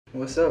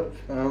What's up?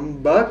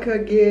 I'm back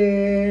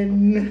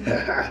again.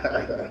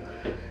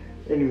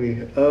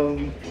 Anyway,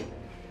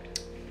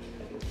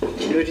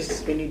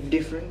 notice any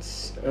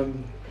difference?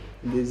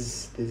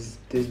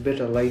 There's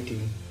better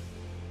lighting.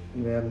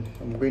 Man,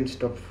 I'm going to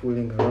stop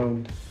fooling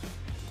around.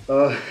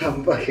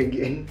 I'm back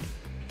again.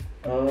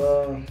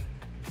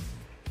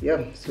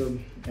 Yeah. So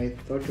I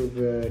thought of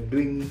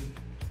doing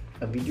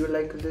a video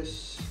like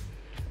this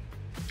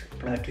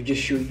to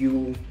just show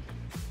you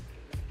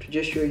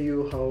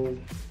how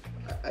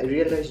I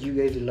realized you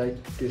guys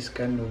like this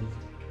kind of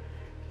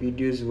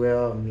videos where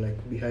I'm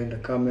like behind the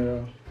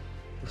camera.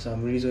 For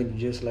some reason, you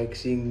just like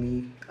seeing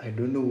me. I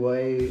don't know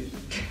why.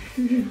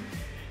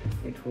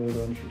 Wait, hold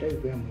on. Should I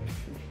wear my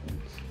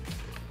headphones?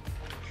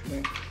 Should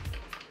I?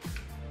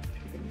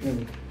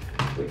 No,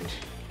 wait.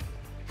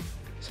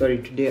 Sorry,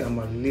 today I'm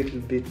a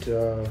little bit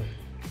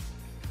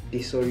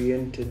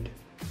disoriented.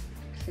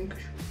 I think I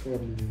should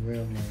probably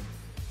wear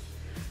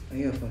my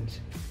earphones.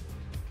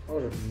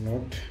 Or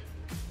not.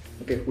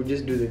 Okay, we'll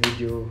just do the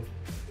video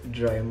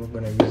dry. I'm not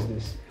gonna use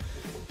this.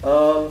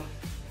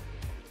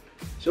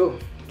 So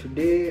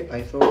today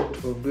I thought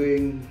of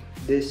doing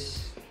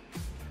this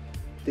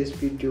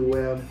video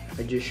where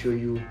I just show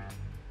you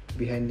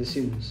behind the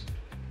scenes.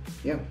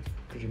 Yeah,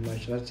 pretty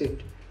much that's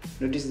it.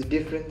 Notice the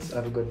difference.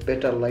 I've got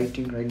better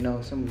lighting right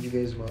now. Some of you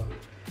guys were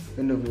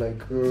kind of like,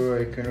 oh,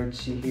 I cannot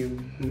see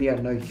him. Yeah,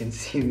 now you can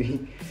see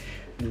me.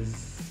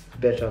 There's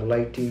better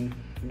lighting.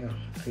 Yeah,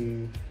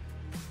 I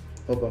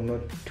hope I'm not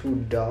too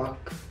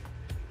dark.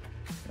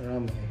 Where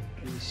am I?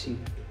 Let me see.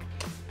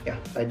 Yeah,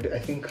 I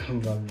think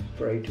I'm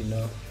bright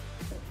enough.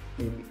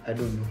 Maybe, I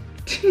don't know.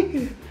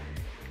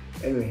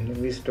 Anyway, let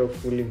me stop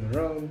fooling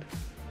around.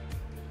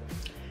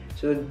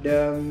 So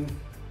the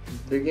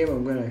game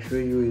I'm gonna show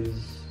you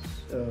is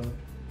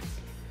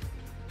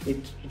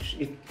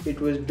it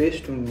was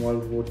based on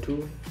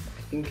WW2.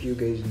 I think you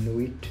guys know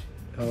it.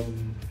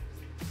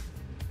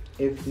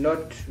 If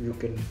not, you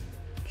can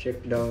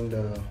check down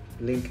the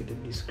link in the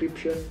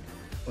description.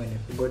 When I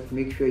forgot,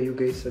 make sure you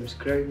guys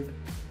subscribe,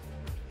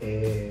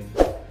 and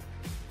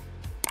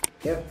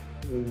yeah,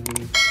 we'll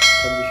be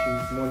publishing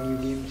more new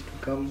games to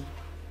come,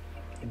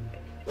 and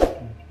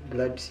I'm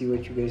glad to see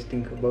what you guys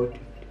think about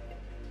it.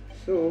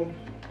 So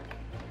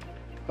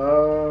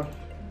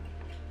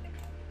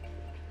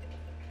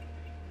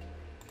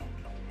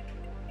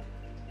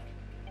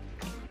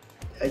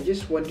I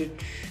just wanted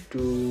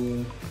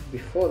to,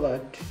 before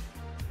that,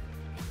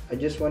 I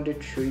just wanted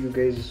to show you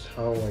guys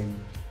how I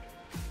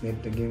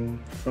made the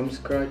game from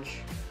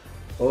scratch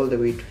all the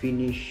way to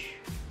finish.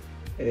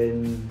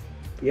 And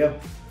yeah,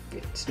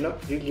 it's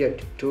not really a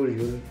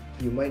tutorial,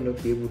 you might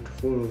not be able to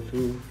follow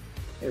through.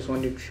 I just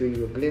wanted to show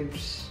you a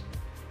glimpse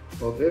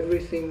of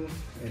everything,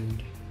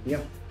 and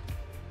yeah,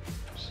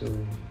 so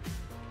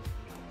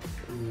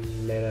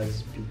let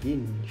us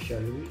begin, shall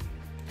we?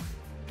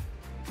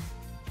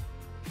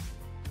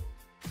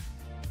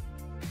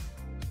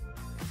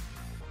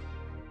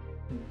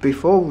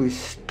 Before we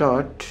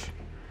start,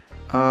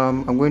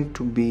 I'm going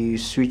to be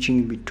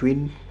switching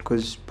between,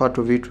 because part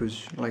of it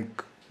was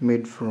like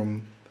made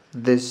from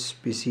this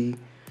PC,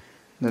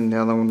 then the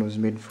other one was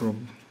made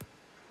from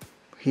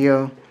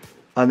here,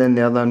 and then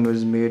the other one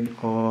was made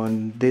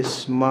on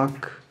this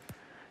Mac.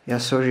 Yeah,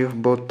 sorry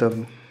about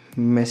the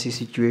messy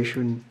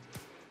situation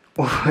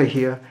over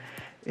here.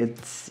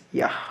 It's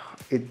yeah,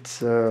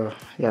 the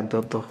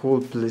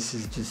whole place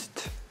is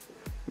just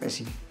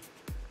messy.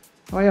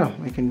 Oh yeah,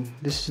 I can,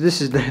 this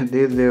is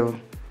the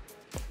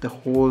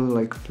whole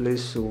like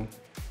place. So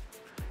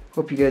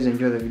hope you guys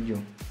enjoy the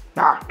video.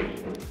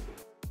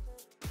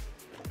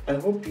 I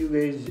hope you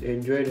guys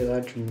enjoyed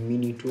that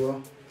mini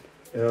tour,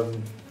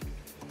 and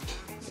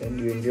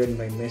you enjoyed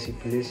my messy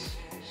place.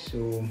 So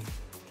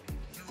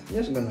I'm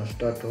just gonna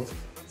start off.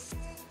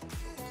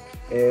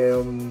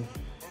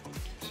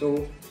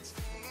 So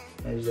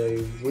as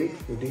I wait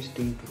for this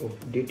thing to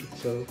update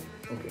itself,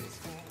 okay,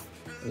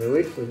 as I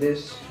wait for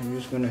this, I'm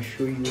just gonna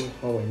show you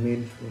how I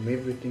made from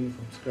everything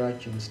from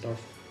scratch and stuff.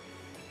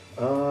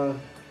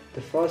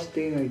 The first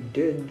thing I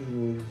did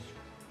was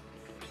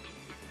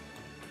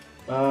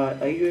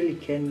I usually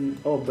can,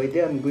 oh, by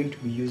there I'm going to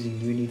be using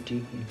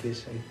Unity, in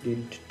case I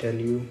didn't tell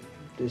you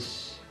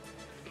this.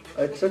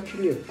 It's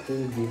actually a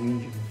cool game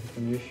engine. I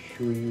can just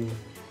show you.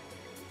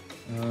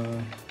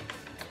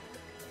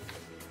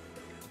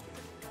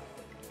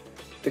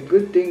 The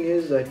good thing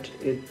is that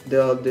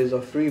there's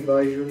a free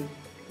version,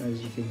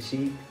 as you can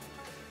see.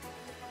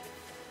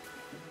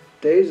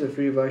 There is a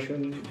free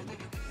version.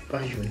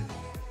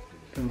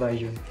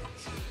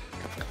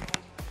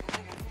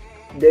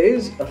 There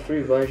is a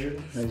free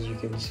version, as you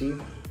can see.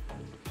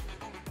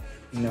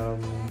 Now,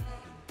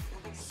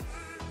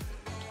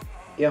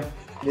 yeah,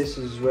 this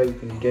is where you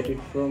can get it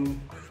from,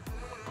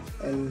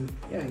 and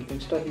yeah, you can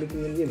start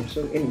making the game.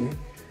 So anyway,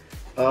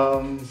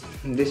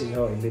 this is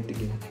how I made the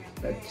game.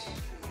 That's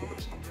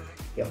focus.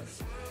 Yeah.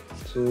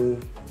 So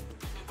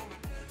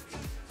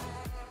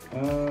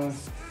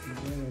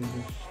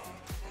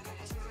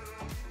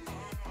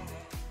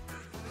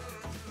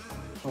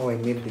how I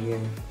made the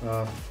game.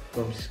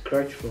 from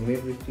scratch, from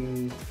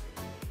everything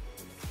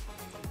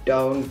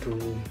down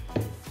to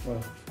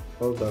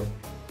all the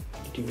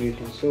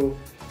nitty-gritty. So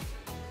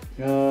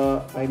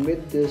I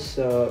made this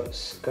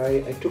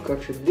sky.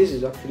 This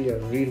is actually a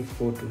real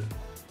photo. I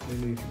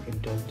don't know if you can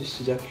tell. This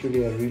is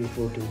actually a real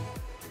photo.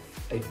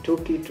 I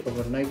took it of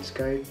a night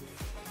sky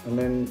and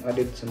then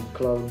added some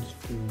clouds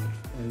to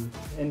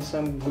and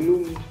some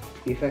gloom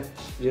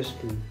effects just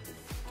to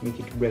make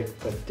it bright.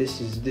 But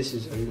this is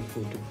a real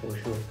photo for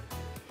sure.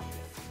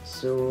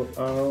 So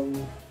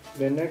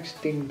the next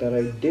thing that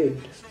I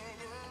did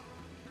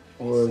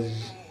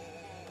was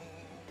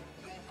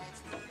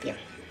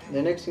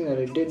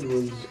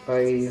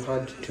I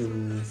had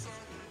to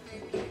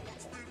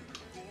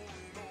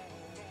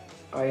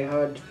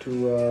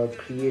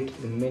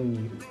create the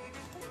menu.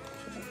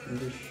 I'll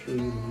just show you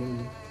the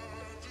menu.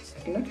 I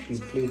can actually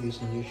play this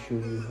and just show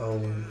you how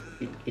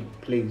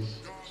it plays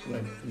so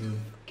that you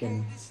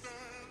can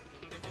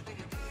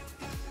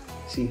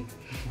see.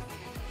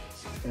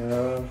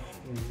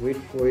 Wait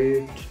for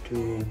it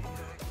to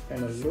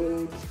kind of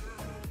load.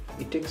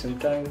 It takes some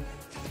time.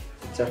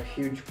 It's a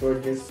huge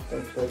project,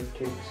 that's why it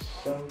takes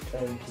some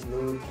time to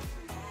load.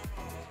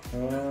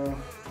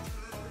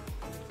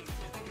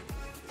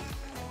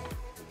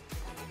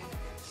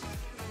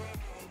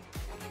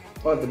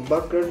 The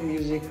background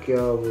music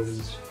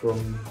was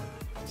from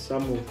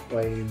some of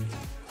my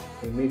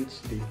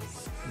mates. They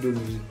do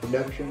music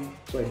production,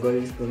 so I got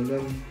it from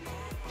them.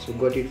 So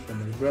got it from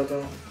my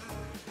brother.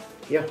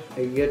 Yeah,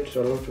 I get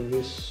a lot of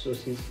this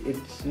sources.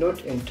 It's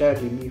not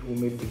entirely me who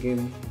made the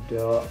game.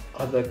 There are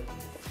other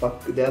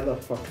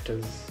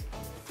factors.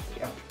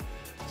 Yeah.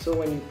 So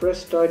when you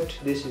press start,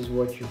 this is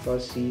what you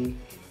first see.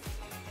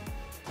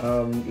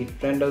 It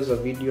renders a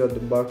video at the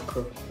back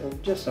of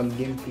just some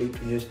gameplay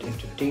to just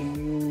entertain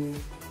you.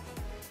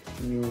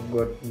 You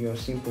got your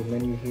simple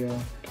menu here.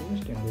 I can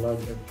just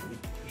enlarge actually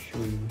to show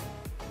you.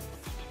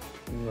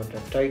 You got a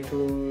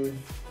title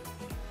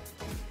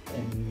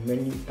and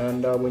menu,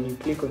 and when you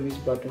click on this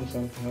button,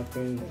 something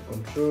happens. The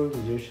controls,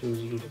 it just shows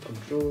you the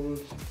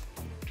controls.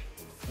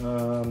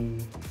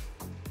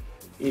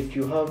 If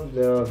you have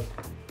the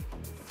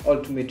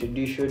Ultimate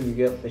Edition, you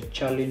get the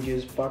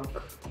challenges pack.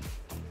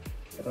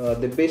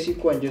 The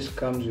basic one just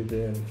comes with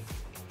the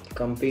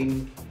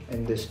campaign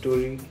and the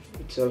story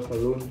itself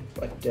alone,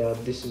 but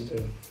this is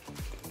the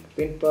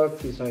campaign pack.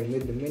 This is how I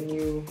made the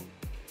menu,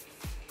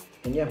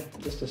 and yeah,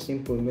 just a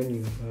simple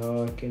menu.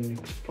 I can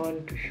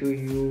expand to show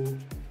you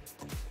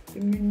the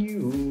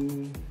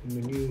menu.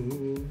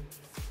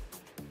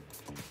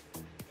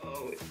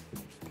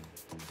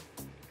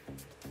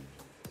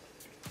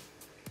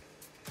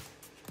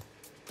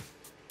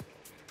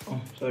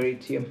 Sorry,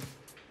 it's here.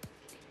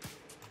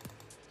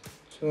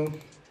 So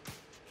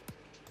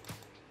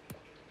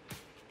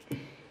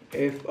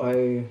if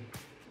I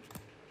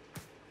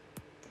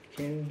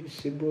can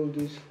disable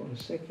this for a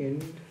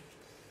second,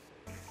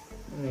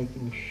 I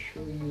can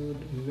show you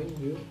the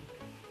menu.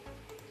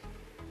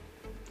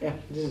 Yeah,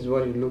 this is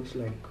what it looks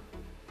like.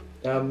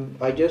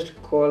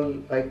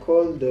 I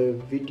call the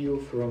video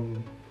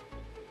from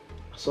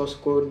source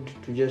code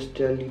to just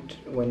tell it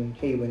when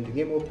the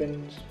game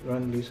opens,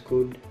 run this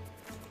code.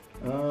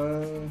 I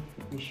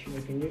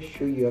can just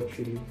show you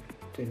actually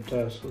the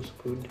entire source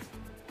code.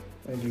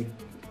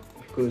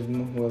 Because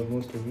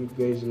most of you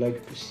guys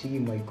like to see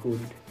my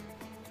code.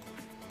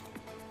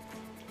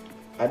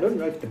 I don't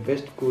write the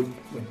best code,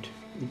 but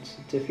it's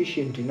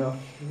efficient enough.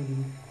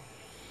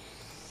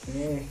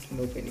 Yeah, I can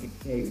open it.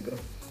 There you go.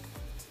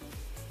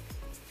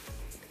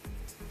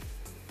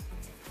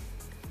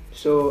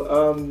 So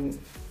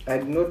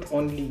I've not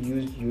only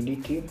used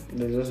Unity.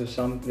 There's also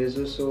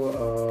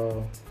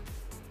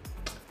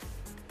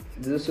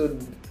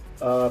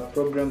a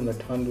program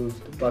that handles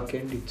the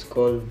backend. It's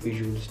called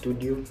Visual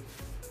Studio.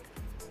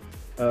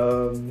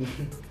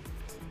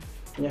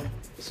 Yeah,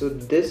 so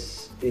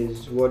this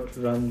is what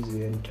runs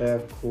the entire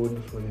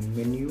code for the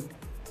menu.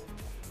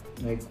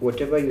 Like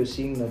whatever you're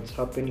seeing that's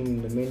happening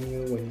in the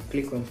menu, when you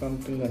click on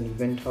something, an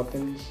event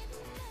happens.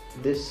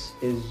 This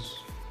is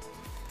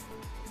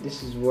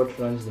what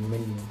runs the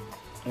menu.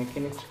 I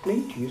can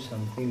explain to you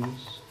some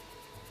things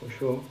for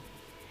sure.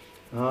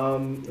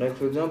 Like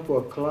for example,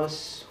 a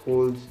class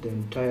holds the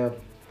entire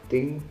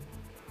thing.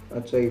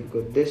 That's why you've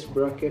got this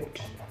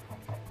bracket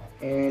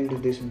and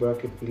this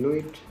bracket below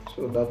it.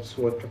 So that's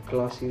what a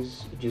class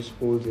is. It just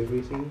holds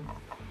everything.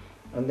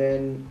 And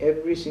then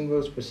every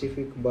single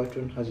specific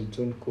button has its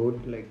own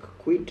code. Like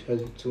quit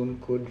has its own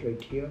code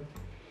right here.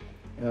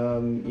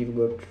 You've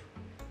got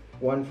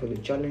one for the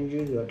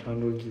challenges that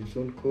handles its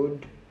own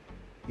code.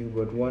 You've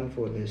got one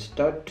for the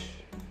start,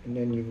 and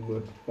then you've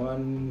got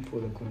one for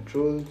the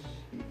controls.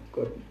 You've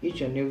got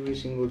each and every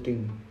single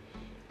thing.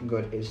 You've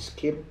got the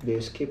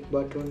escape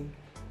button.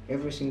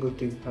 Every single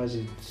thing has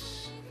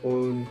its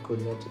own code.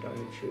 That's what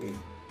I'll show you.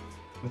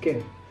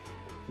 Okay,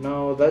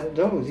 now that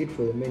was it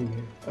for the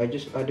menu. I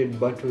just added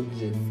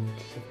buttons and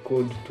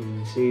code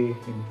to say,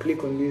 and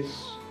click on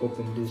this,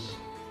 open this.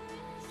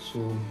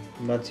 So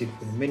that's it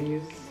for the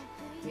menu.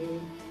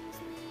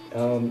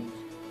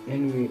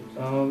 Anyway,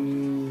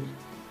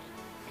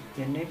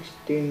 the next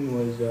thing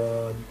was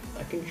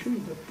I can show you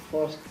the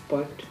first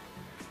part,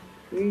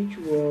 which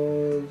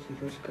was the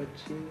first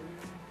cutscene.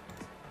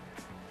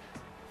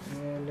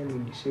 And let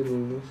me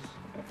disable this.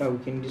 We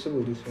can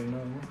disable this right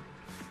now.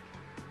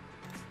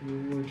 We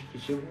will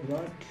disable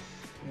that,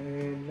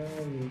 and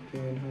now we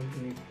can have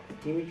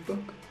the image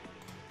back.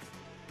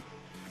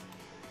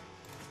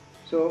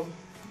 So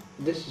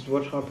this is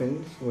what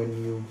happens when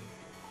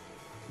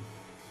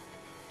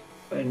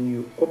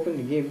you open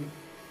the game.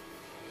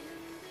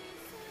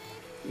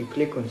 You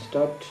click on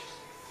start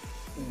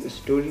the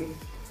story,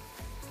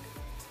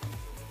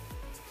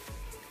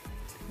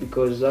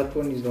 because that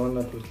one is the one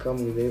that will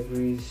come with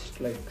every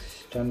like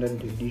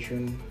standard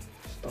edition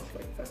stuff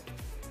like that.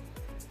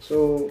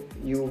 So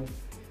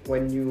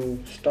when you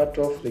start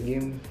off the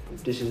game,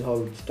 this is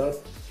how it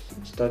starts.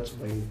 It starts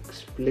by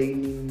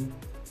explaining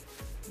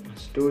a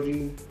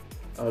story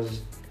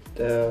as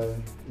the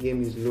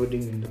game is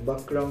loading in the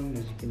background.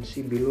 As you can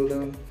see below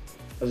them,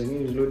 as the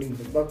game is loading in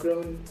the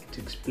background, it's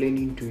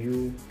explaining to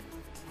you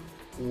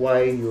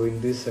why you're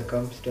in this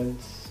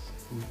circumstance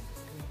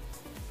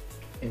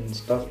and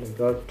stuff like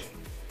that,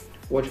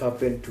 what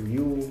happened to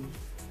you,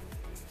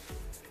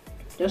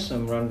 just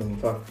some random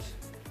facts.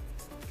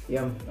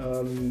 Yeah,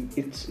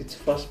 it's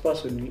first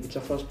person. It's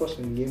a first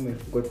person game, I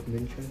forgot to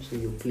mention. So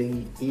you're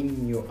playing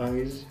in your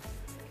eyes.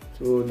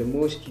 So the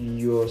most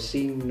you're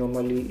seeing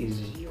normally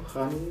is your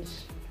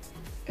hands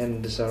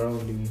and the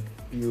surrounding.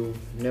 You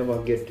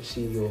never get to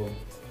see your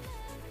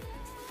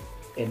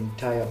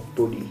entire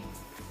body.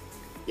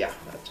 Yeah,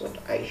 that's what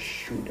I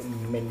should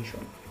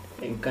mention.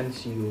 You can't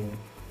see your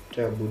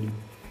entire body.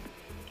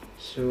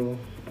 So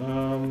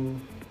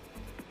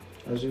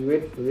as we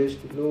wait for this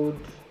to load,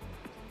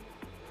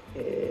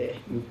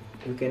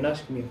 you can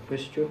ask me a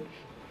question.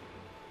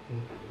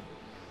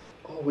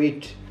 Oh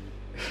wait,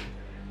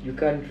 you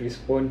can't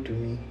respond to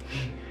me.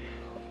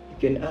 You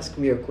can ask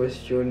me a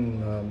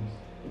question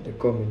in the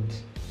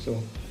comments. So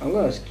I'm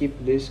gonna skip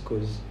this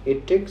because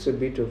it takes a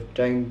bit of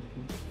time.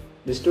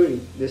 The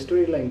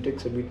storyline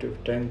takes a bit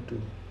of time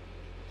to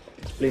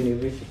explain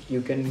everything.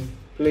 You can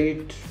play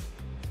it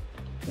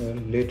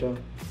later,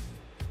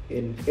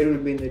 and it will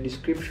be in the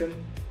description.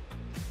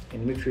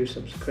 And make sure you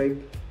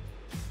subscribe.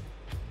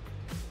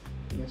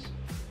 Yes.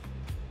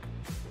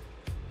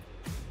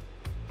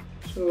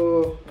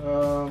 So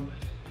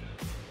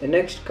the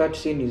next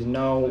cutscene is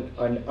now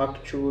an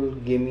actual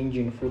game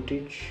engine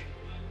footage.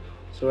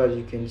 So as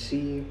you can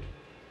see,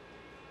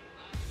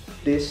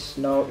 this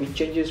now it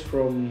changes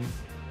from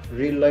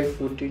real life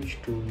footage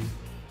to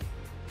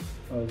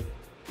the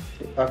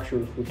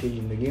actual footage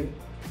in the game.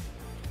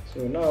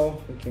 So now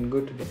we can go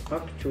to the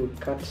actual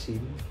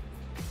cutscene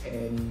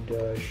and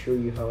show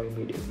you how I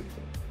made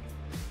everything.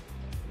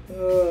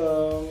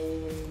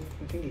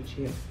 I think it's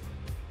here.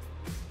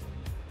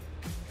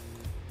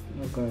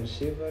 I'm not gonna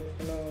save that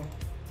for now.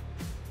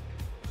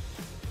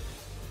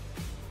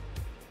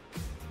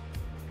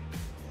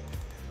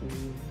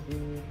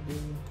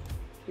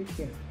 It's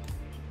here.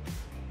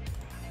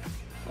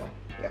 Oh,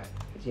 yeah,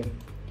 it's here.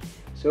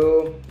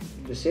 So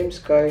the same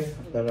sky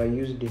that I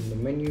used in the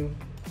menu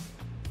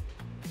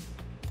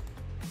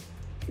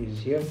is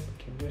here.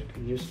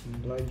 Can just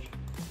enlarge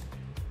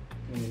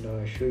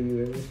and show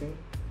you everything.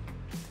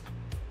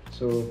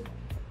 So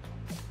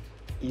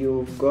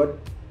you've got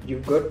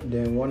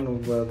the one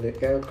of the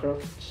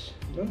aircrafts.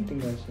 I don't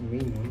think that's the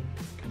main one.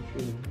 Can show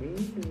the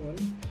main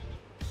one.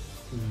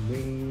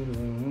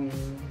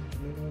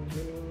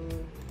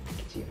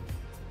 It's here.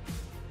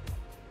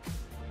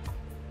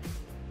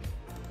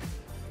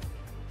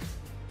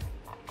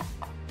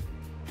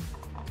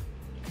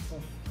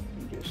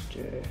 Just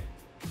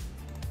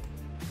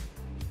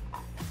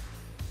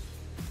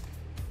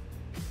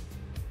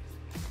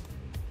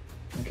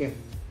okay.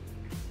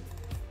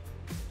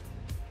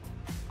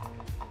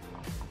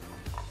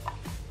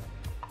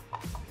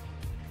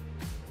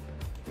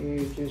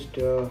 Just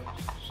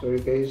sorry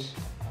guys.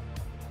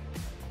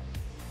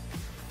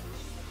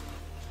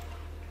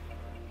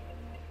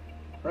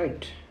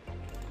 Right,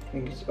 I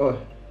think it's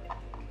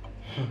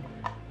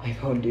I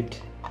found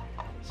it.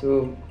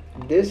 So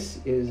this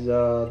is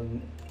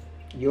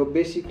you're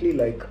basically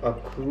like a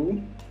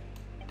crew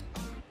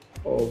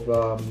of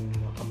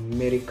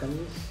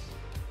Americans,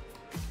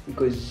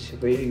 because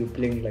where you're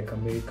playing like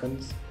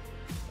Americans.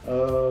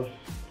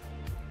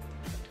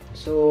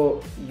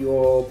 So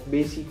you're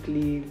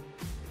basically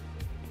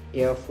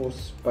Air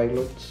Force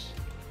pilots,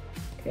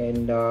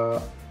 and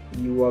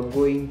you are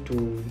going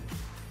to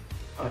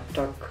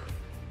attack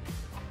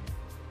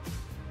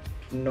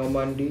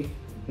Normand,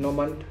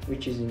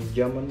 which is in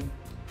German.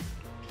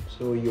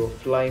 So you're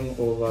flying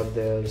over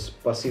the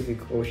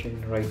Pacific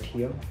Ocean right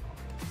here,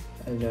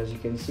 and as you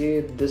can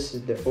see, this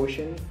is the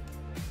ocean.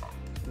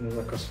 There's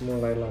like a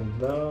small island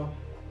there.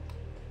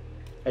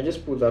 I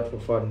just put that for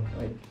fun.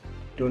 I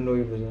don't know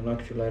if there's an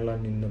actual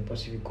island in the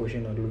Pacific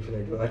Ocean that looks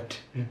like that.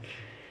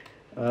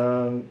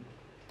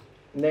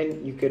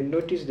 Then you can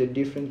notice the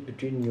difference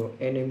between your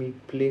enemy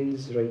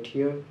planes right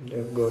here.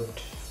 They've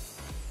got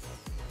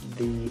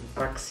the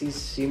axis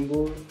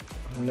symbol,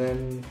 and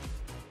then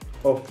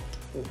for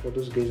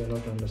those guys are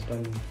not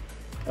understanding,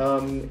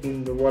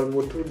 in the World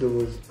War II there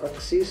was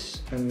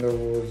Axis and there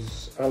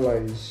was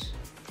Allies.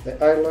 The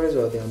Allies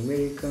are the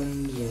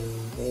Americans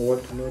and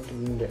whatnot,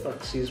 and the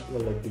Axis were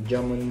like the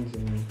Germans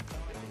and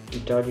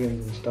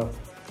Italians and stuff.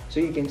 So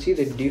you can see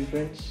the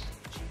difference.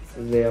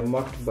 They are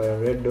marked by a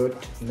red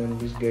dot, and then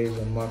these guys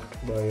are marked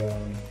by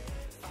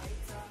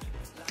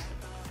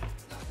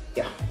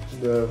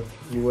the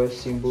US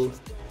symbol.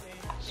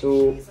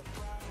 So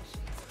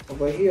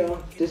over here,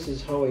 this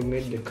is how I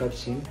made the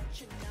cutscene.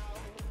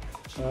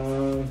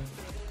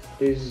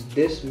 There's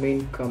this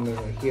main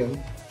camera here.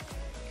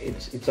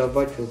 It's a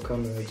virtual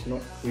camera. It's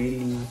not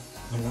really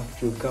an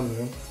actual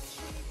camera.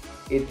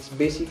 It's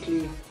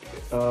basically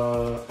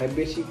I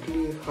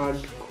basically hard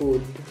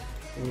code.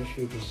 Let me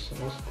show you the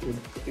source code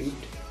for it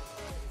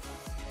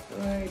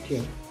right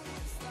here.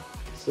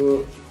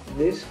 So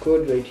this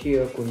code right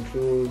here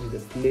controls the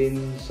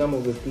plane, some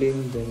of the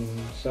planes, and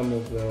some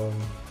of the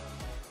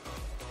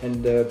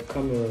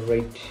camera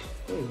right.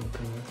 Where is the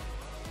camera?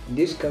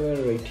 This camera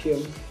right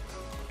here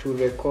to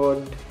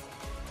record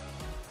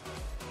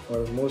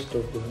or most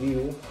of the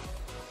view,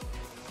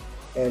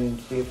 and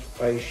if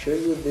I show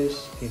you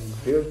this in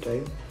real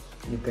time,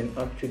 you can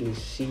actually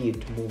see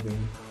it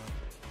moving,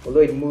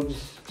 although it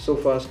moves so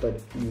fast that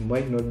you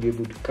might not be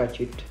able to catch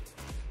it.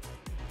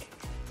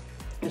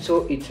 And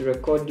so it's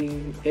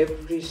recording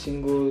every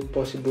single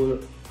possible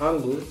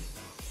angle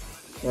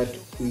that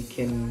we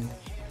can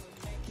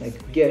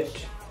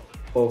get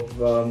of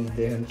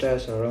the entire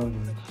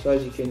surrounding. So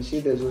as you can see,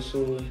 there's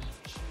also,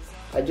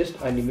 I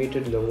just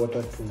animated the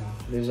water to,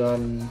 there's a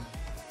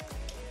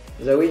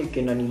way you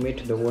can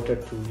animate the water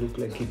to look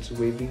like it's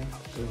waving.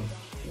 So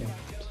yeah,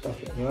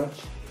 stuff like that.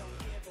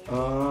 I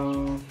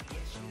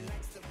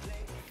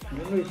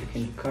don't know if you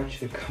can catch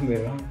the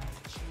camera.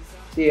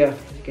 So yeah,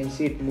 you can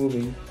see it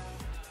moving.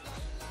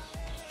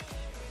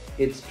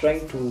 It's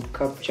trying to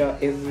capture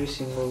every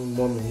single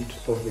moment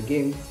of the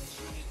game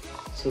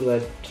so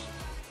that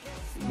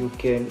it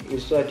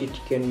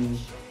can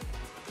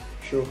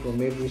show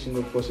from every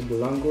single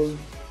possible angle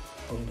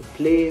of the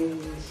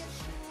planes,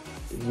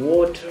 the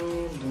water,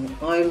 the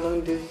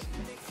island,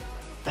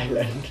 and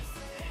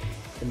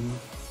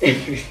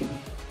everything,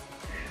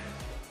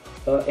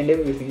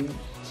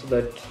 so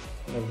that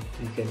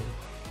you can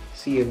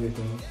see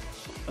everything.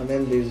 And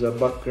then there's a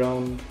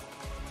background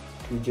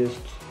to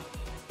just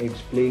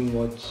explain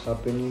what's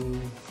happening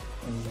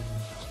and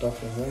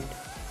stuff like that.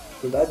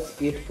 So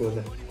that's it for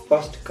the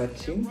first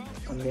cutscene,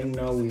 and then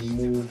now we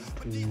move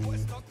to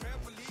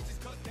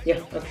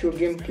actual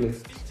gameplay.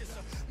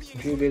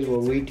 If you guys were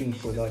waiting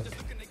for that.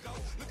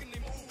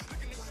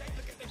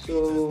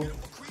 So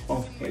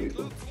here we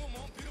go.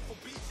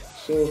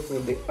 So for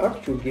the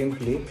actual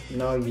gameplay,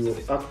 now you're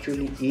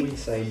actually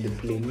inside the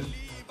plane.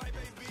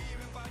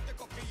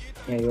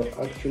 Yeah, you're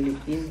actually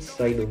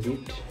inside of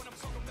it,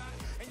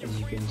 as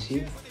you can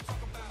see.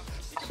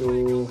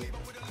 So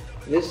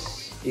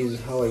this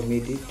is how I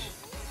made it.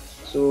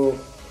 So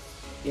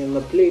in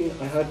the plane,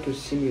 I had to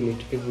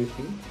simulate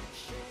everything.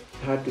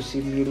 I had to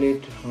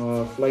simulate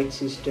flight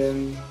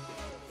system.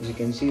 As you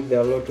can see, there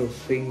are a lot of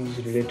things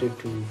related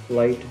to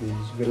flight.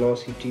 There's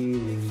velocity,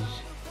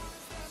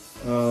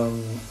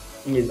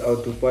 there's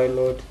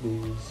autopilot,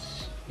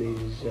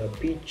 there's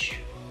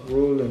pitch,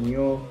 roll and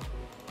yaw,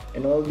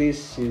 and all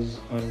this is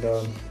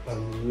under a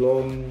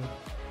long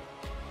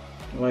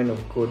line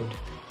of code.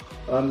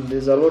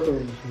 There's a lot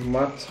of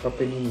maths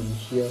happening in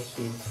here,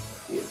 so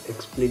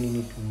explaining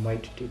it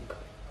might take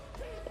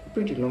a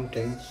pretty long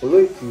time. Although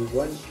if you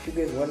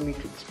guys want me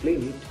to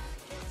explain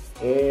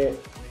it,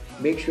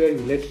 make sure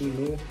you let me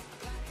know.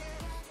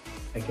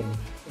 I can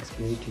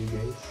explain it to you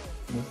guys.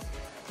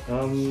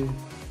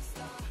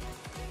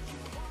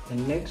 The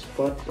next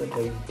part that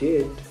I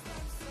did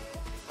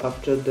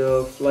after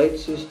the flight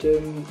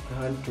system, I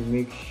had to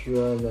make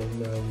sure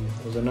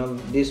that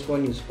this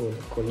one is for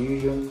the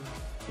collision.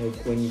 Like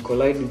when you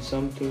collide with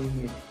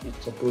something,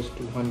 it's supposed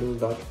to handle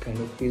that kind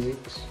of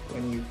physics.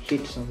 When you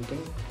hit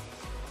something,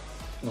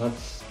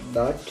 that's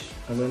that.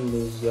 And then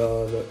there's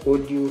the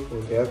audio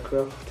for the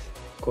aircraft.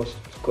 Of course,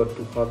 it's got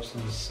to have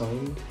some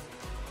sound.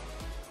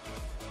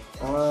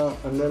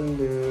 And then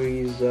there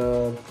is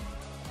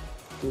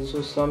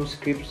also some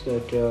scripts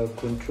that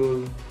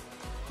control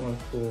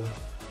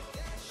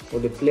for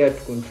the player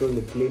to control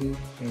the plane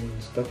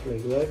and stuff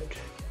like that.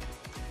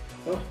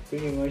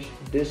 Pretty much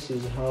this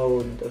is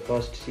how the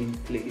first scene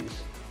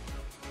plays.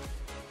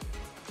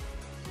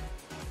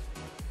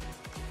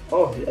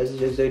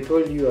 As I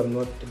told you, I'm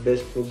not the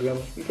best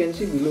programmer. You can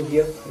see below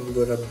here I've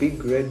got a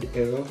big red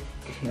arrow.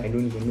 I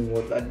don't even know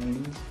what that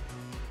means.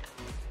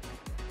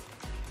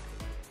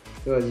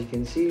 So as you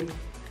can see,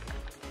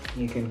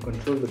 you can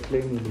control the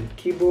plane with the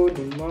keyboard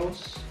and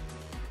mouse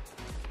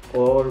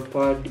or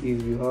pad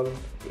if you have.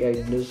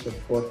 It does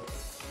support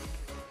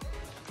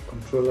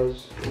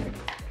controllers like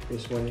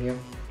this one here.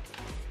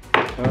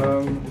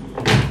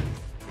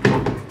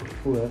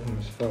 That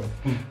was fun.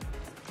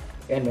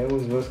 And I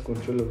almost lost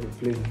control of the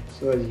plane.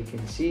 So as you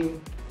can see,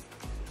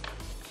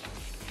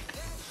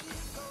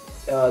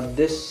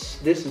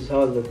 this is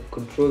how the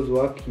controls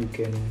work. You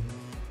can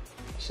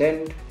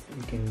ascend,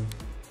 you can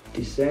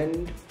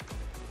descend,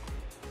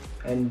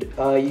 and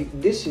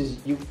this is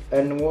you.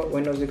 And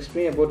when I was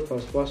explaining about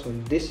first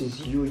person, this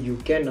is you. You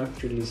can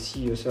actually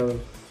see yourself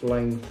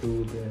flying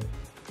through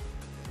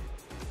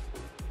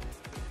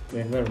the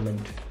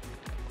environment,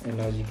 and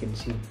as you can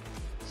see.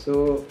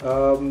 So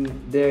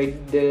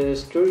the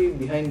story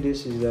behind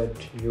this is that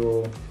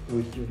you're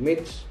with your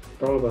mates.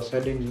 All of a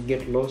sudden, you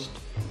get lost,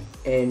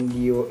 and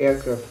your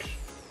aircraft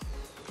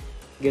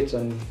gets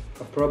a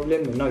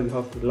problem, and now you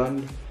have to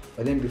land.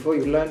 But then before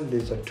you land,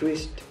 there's a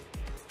twist.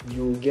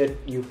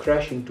 You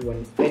crash into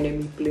an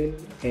enemy plane,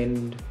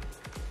 and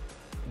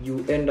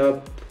you end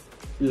up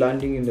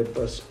landing in the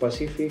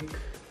Pacific.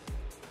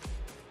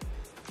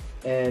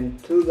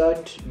 And through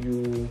that,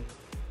 you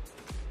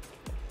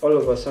all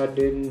of a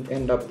sudden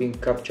end up being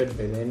captured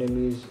by the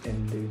enemies,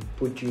 and they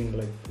put you in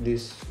like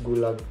this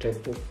gulag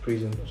type of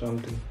prison or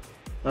something.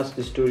 That's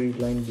the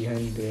storyline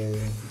behind the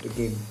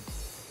game.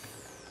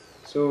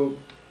 So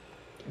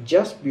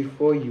just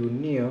before you're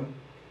nearing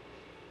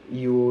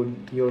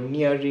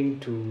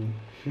to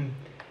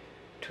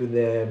to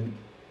the,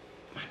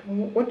 I don't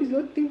know, what is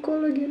that thing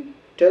called again?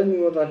 Tell me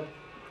what that.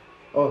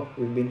 Oh,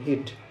 we've been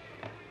hit.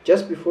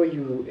 Just before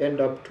you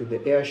end up to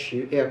the air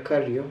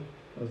carrier,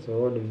 that's the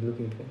word I'm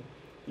looking for,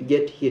 you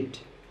get hit,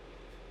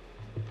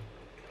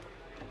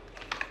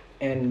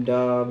 and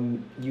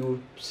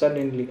you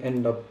suddenly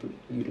end up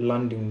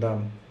landing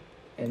them,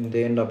 and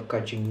they end up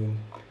catching you.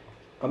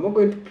 I'm not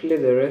going to play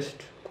the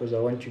rest because I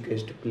want you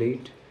guys to play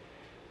it.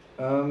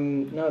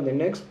 Now the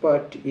next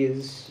part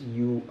is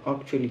you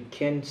actually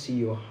can see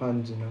your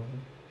hands now.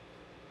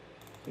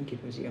 I think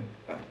it was here.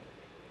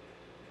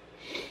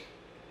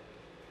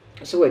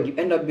 So when you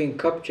end up being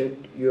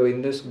captured, you're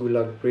in this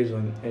gulag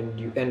prison, and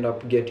you end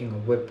up getting a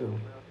weapon.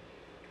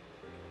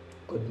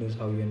 God knows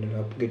how you ended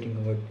up getting a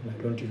weapon.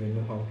 I don't even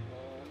know how.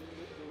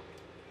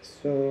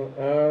 So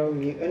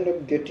you end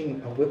up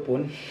getting a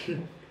weapon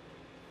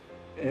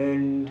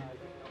and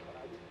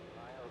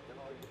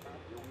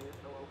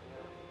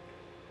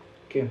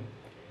okay,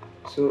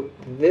 so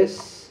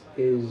this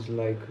is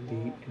like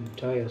the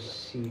entire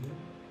scene.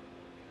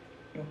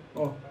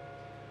 Oh,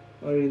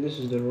 sorry, this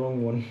is the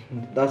wrong one.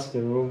 That's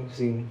the wrong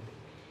scene.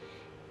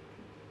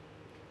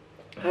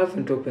 I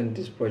haven't opened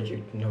this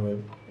project in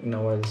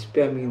a while.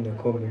 Spare me in the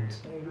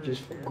comments. I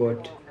just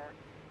forgot.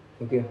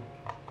 Okay.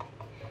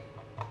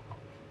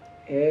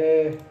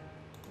 There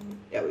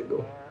we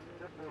go.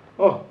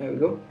 Oh, there we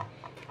go.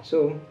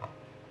 So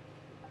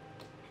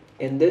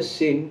in this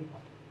scene,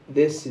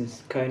 this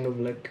is kind of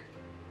like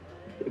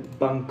a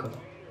bunker,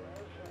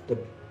 the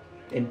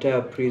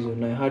entire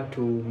prison. I had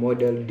to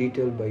model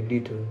detail by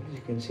detail. As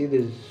you can see,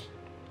 there's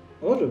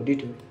a lot of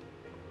detail.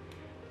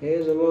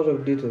 There's a lot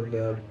of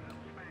detail.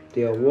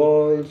 There are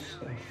walls,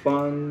 there are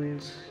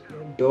fans, there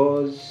are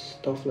doors,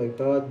 stuff like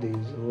that.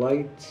 There's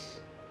lights,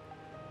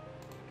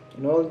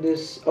 and all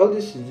this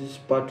is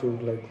just part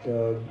of like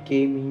the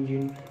game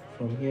engine.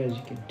 From here, as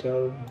you can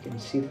tell, you can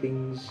see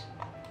things.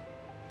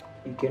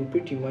 You can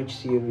pretty much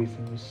see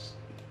everything.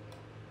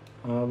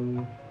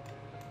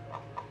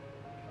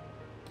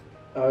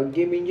 Our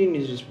game engine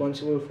is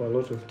responsible for a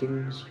lot of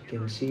things. You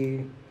can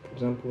see, for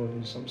example,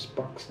 there's some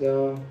sparks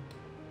there.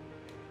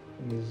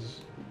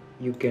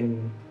 You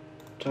can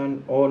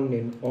turn on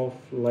and off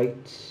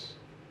lights,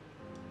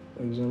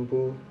 for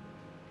example.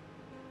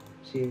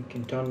 See, you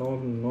can turn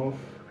on and off.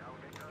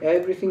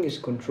 Everything is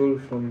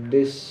controlled from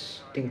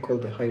this thing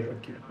called the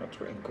hierarchy. That's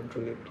where you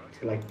control it.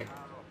 It's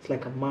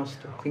like a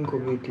master. Think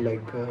of it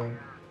like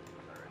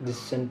this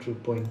central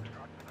point.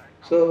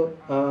 So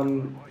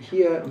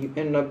here you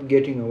end up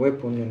getting a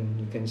weapon, and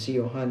you can see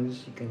your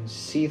hands. You can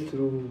see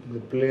through the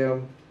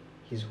player.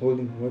 He's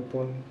holding a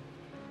weapon,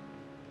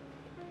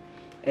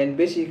 and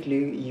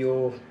basically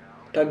your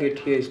target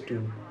here is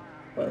to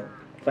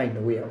find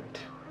a way out.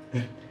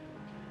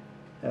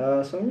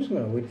 So I'm just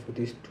gonna wait for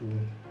this to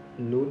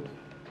load.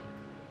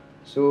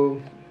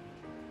 So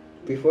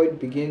before it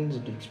begins,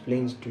 it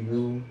explains to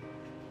you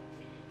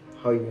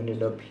how you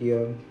ended up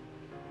here,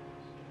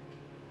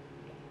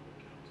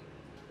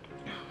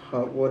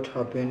 what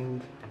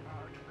happened,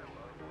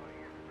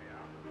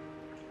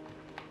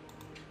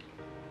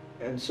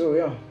 and so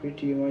yeah,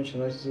 pretty much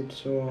that's it.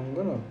 So I'm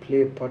gonna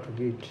play part of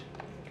it.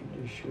 I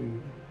can just show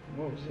you.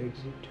 What was the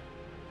exit?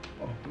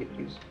 Oh, it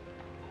is.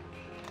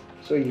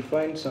 So you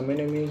find some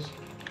enemies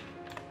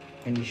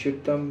and you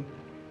shoot them,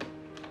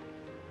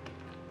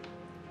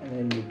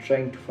 and then you're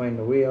trying to find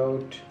a way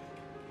out.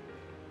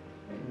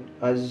 And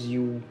as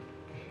you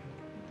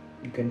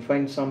can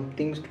find some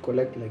things to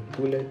collect, like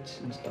bullets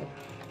and stuff.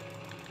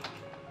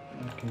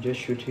 You can just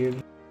shoot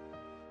him.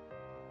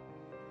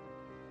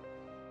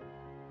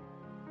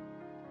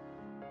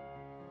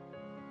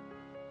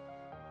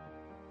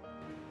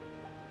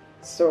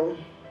 So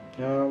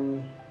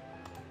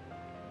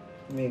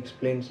let me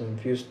explain some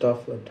few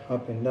stuff that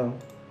happened now.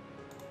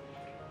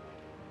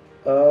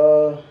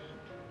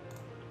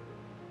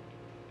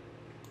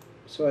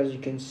 So as you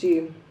can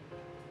see,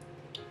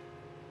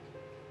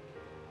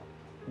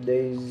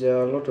 there is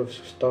a lot of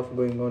stuff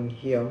going on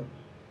here.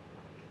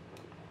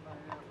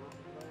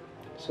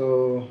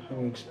 So let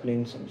me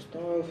explain some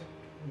stuff.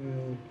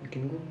 We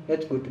can go.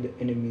 Let's go to the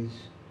enemies,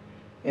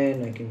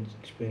 and I can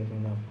explain for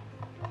now.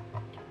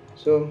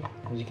 So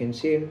as you can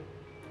see,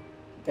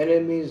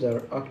 enemies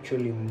are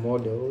actually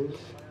models,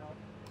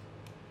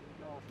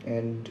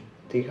 and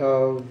they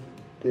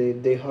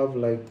have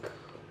like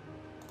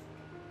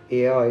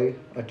AI,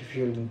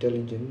 artificial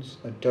intelligence,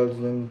 that tells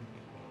them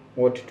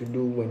what to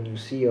do when you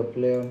see a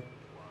player.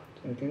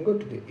 So I can go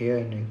to the AI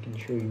and I can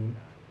show you.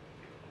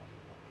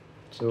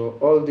 So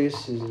all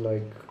this is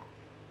like,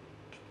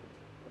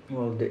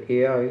 well, the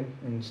AI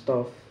and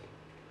stuff.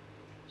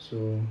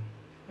 So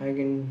I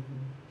can,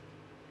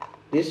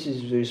 this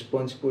is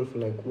responsible for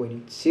like when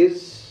it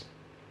sees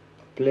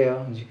a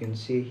player, as you can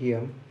see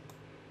here,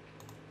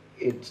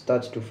 it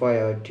starts to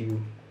fire at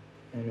you,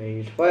 and when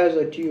it fires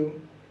at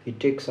you, it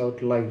takes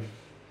out life.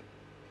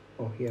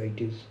 Oh, here it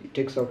is. It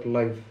takes out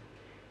life,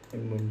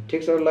 and when it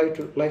takes out life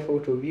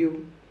out of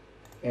you,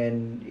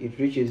 and it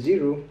reaches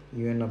 0,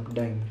 you end up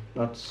dying.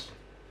 That's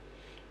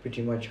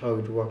pretty much how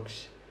it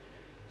works.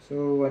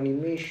 So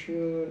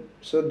animation.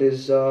 So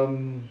there's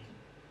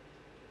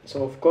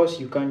So of course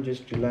you can't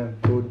just rely on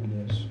code.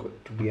 There's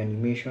got to be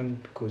animation,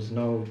 because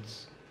now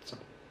it's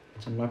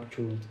an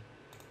actual.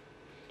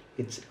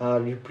 It's a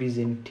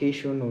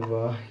representation of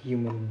a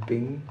human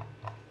being.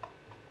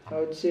 I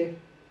would say,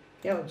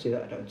 yeah, I would say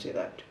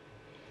that.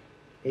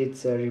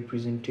 It's a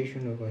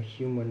representation of a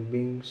human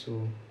being.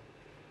 So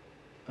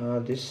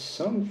there's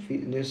some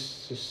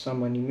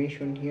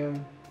animation here.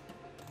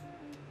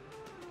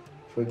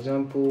 For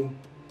example,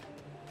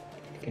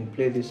 you can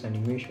play this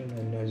animation,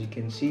 and as you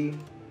can see,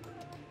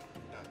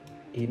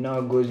 he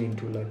now goes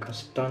into like a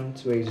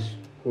stance where he's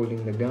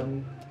holding the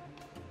gun.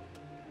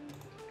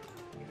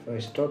 If I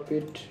stop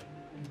it,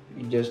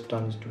 it just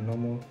turns to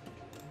normal.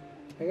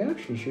 I can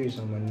actually show you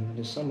some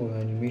of the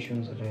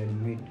animations that I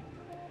had made.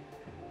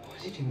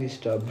 Was it in this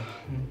tab?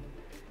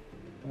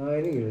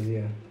 I think it was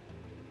here.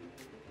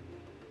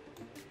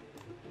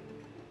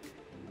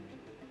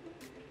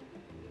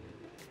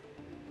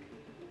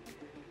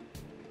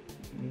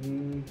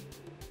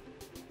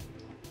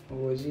 Or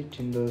was it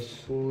in the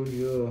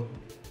soldier?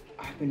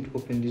 I haven't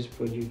opened this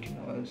project in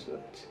a while,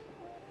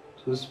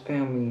 so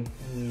spare me.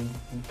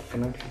 I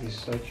can actually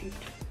search it.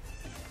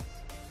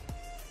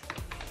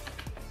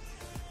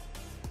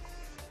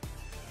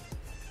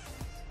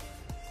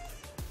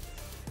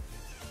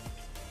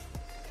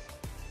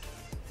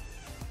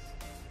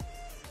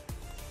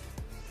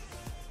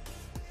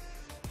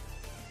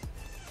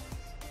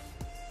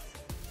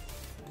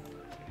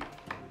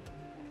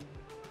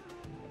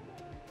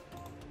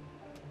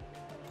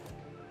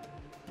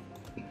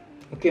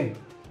 Okay,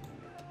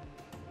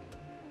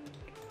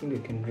 I think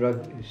I can drag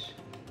this.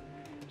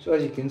 So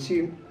as you can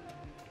see,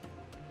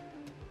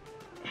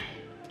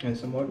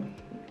 there's a model.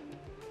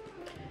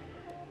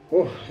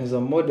 Oh, there's a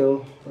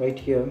model right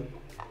here,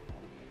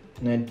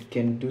 and it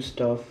can do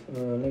stuff.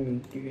 Let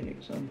me give you an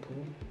example.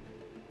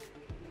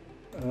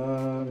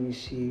 Let me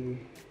see.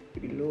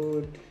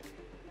 Reload.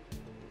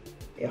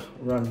 Yeah,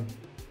 run.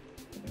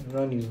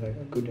 Run is like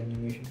a good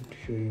animation to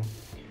show you.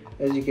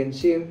 As you can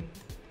see,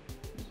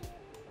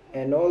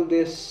 and all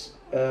this,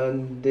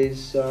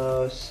 there's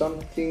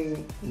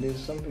something I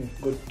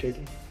forgot to tell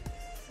you.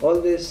 All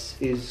this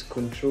is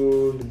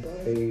controlled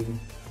by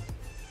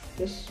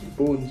just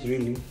bones,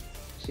 really.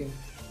 See,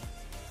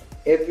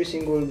 every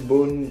single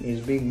bone is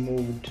being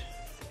moved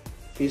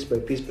piece by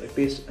piece by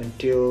piece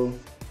until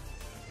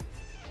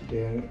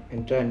the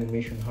entire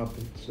animation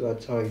happens. So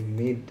that's how I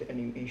made the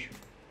animation.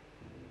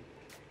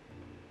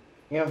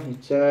 Yeah,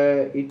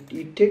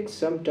 it takes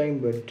some time,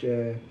 but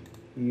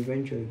you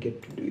eventually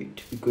get to do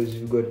it, because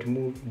you've got to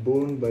move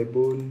bone by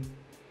bone.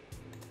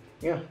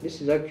 Yeah,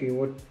 this is actually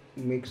what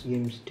makes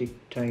games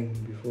take time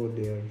before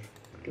they are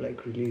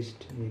like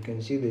released. You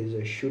can see there's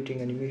a shooting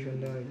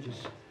animation there. It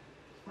just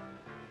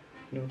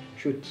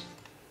shoots.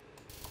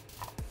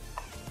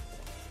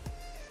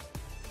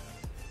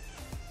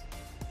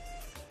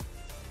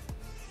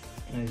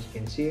 As you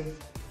can see,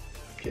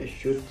 just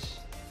shoots.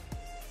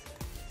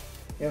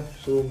 Yeah,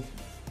 so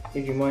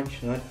pretty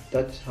much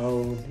that's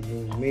how the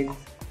game is made.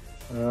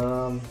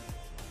 I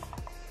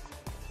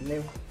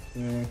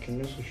can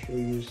also show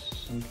you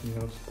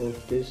something else called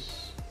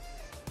this.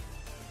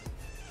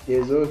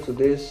 There's also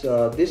this.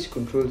 This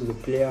controls the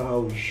player,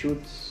 how he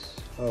shoots,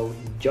 how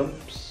he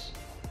jumps,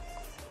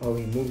 how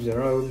he moves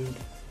around,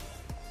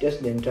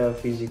 just the entire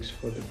physics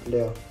for the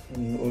player,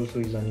 and also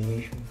his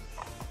animation.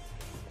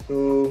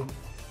 So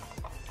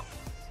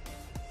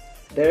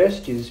the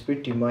rest is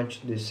pretty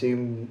much the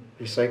same,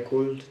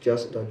 recycled,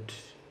 just that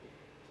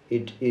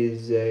it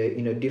is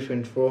in a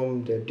different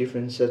form. There are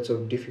different sets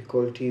of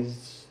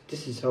difficulties.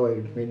 This is how I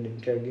made the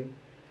entire game.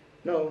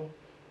 Now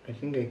I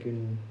think I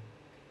can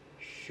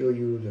show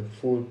you the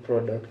full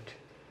product.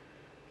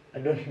 I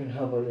don't even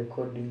have a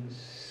recording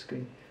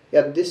screen.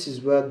 Yeah, this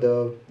is where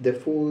the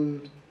full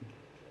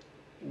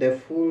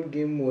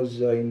game was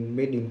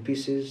made in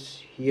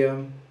pieces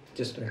here,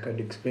 just like I'd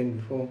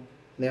explained before.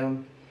 Now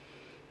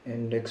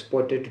and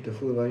export it to the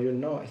full version.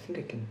 Now I think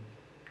I can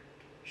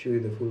show you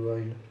the full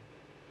version.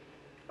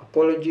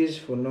 Apologies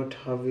for not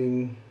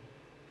having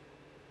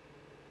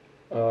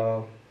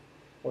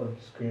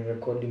screen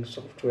recording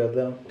software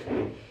there.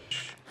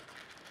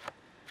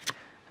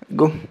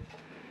 Go.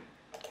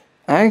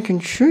 I can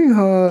show you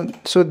how.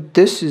 So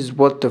this is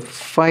what the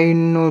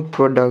final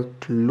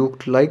product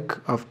looked like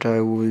after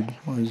I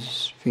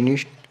was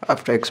finished,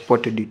 after I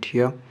exported it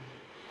here.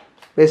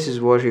 This is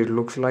what it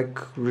looks like,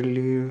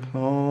 really.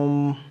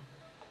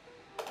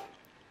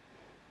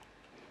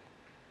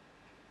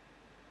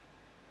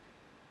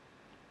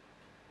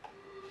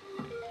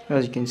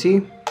 As you can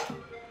see,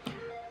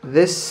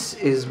 this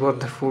is what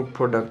the full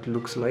product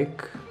looks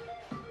like.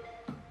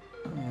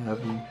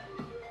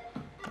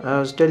 I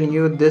was telling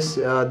you this,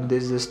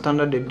 there's the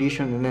standard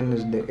edition, and then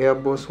there's the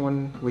Airboss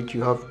one, which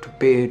you have to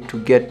pay to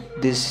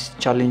get this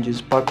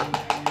challenges pack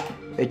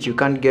that you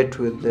can't get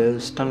with the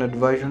standard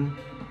version.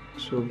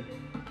 So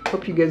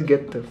hope you guys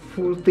get the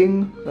full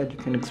thing, that you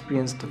can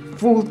experience the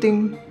full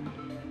thing.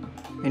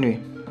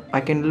 Anyway, I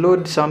can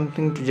load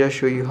something to just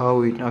show you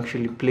how it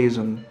actually plays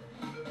on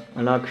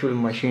an actual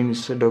machine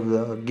instead of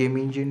the game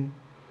engine.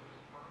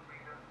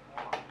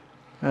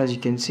 As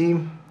you can see,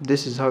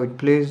 this is how it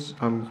plays.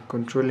 I'm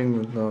controlling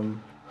with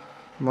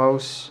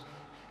mouse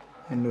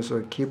and also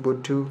a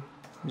keyboard too,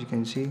 as you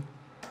can see.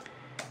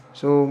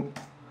 So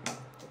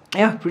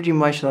yeah, pretty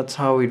much that's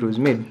how it was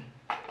made.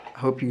 I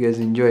hope you guys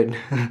enjoyed.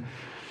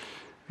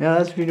 Yeah,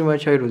 that's pretty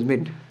much how it was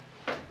made.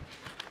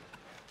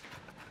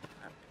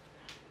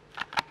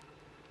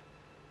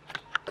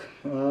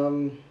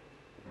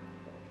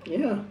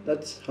 Yeah,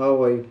 that's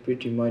how I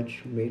pretty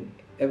much made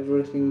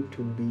everything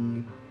to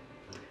be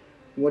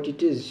what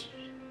it is.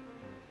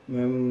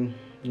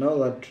 Now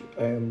that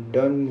I am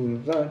done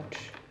with that,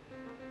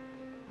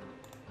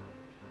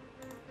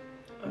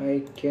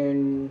 I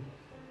can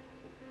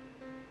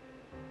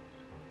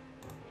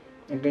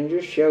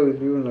just share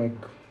with you like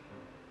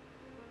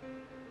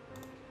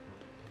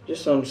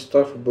just some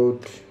stuff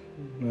about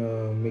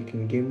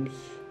making games.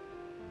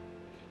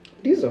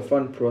 This is a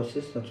fun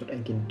process, that's what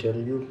I can tell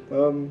you.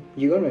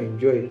 You're gonna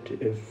enjoy it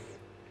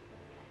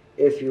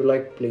if you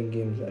like playing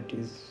games, that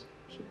is.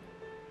 So,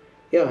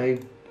 yeah,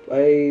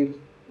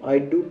 I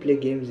do play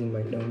games in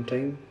my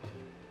downtime.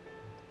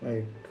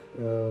 Like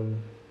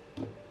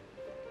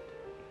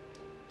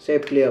say I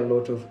play a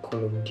lot of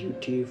Call of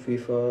Duty,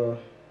 FIFA,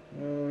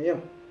 yeah,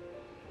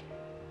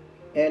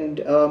 and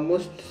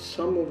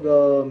some of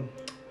the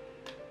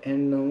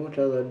what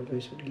other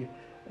advice would give?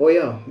 Oh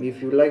yeah,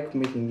 if you like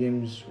making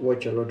games,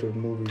 watch a lot of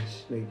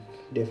movies. Like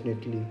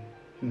definitely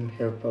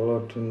help a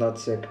lot in that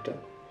sector.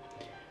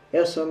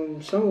 Yeah,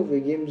 some of the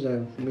games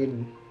I've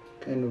made,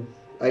 kind of,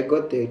 I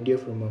got the idea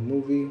from a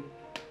movie.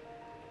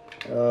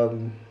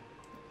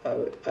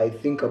 I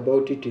think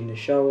about it in the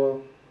shower,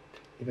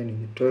 even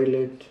in the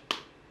toilet,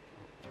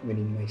 even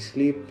in my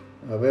sleep.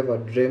 I've ever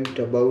dreamt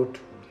about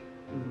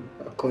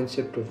a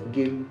concept of a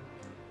game.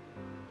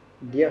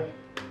 Yeah,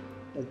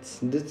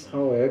 that's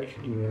how I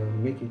actually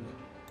make it.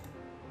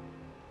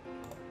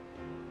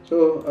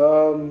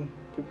 So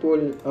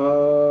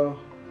people,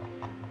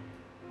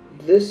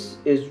 this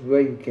is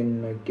where you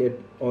can get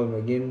all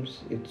my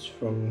games. It's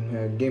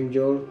from Game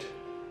Jolt.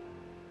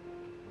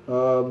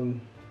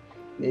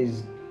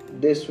 Is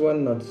this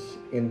one that's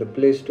in the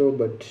Play Store,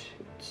 but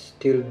it's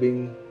still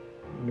being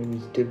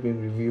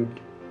reviewed.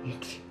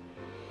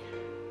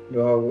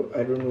 No,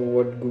 I don't know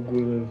what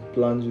Google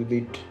plans with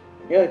it.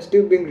 Yeah, it's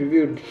still being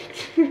reviewed.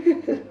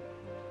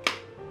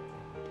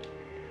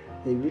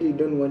 They really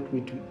don't want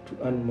me to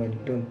earn money,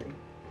 don't they?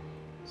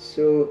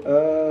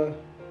 So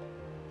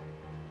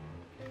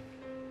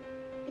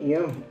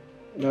yeah,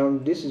 now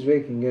this is where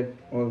you can get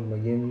all my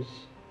games.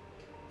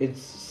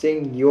 It's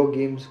saying your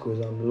games because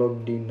I'm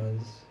logged in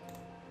as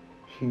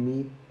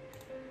me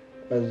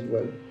as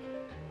well.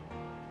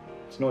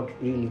 It's not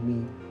really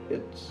me,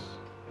 it's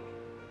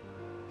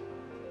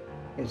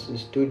the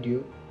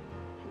studio.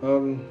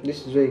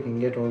 This is where you can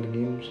get all the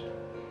games,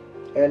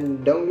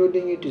 and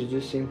downloading it is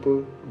just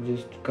simple.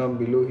 Just come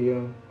below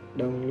here,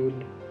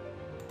 download.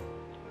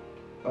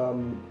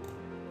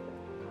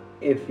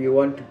 If you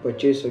want to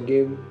purchase a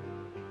game,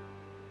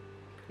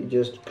 you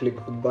just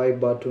click the buy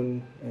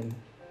button, and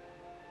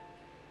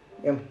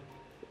yeah,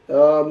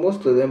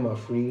 most of them are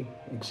free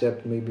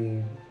except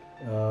maybe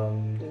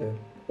the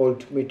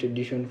ultimate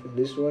edition for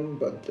this one,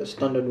 but the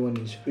standard one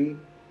is free.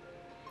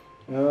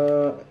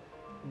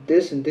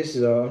 This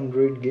is our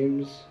Android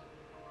games.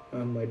 I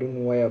don't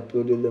know why I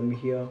uploaded them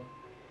here,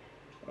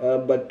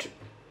 but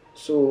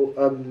so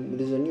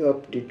there's a new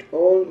update.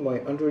 All my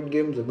Android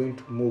games are going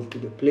to move to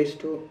the Play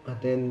Store,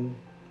 and then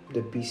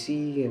the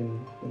PC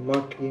and the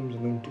Mac games are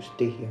going to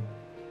stay here.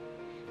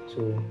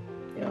 So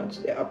yeah, it's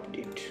the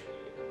update.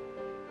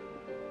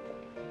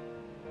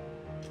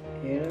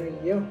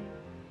 Yeah,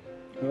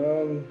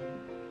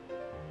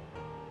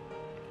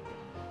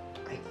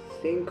 I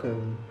think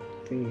I'm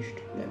finished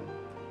now.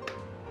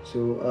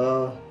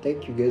 So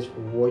thank you guys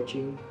for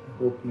watching.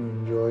 I hope you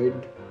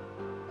enjoyed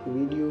the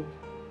video.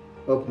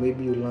 Hope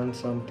maybe you learned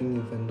something,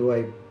 even though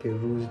I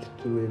perused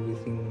through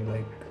everything.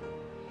 Like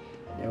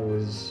I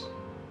was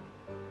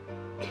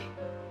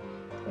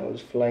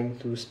flying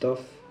through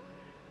stuff.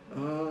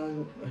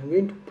 I'm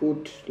going to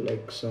put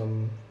like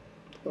some,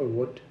 or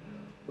what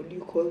do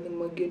you call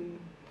them again?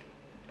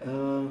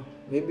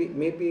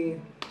 Maybe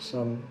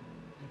some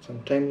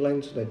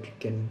timelines so that you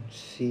can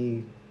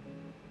see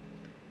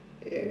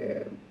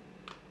uh,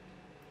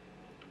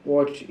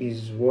 what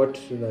is what,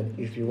 so that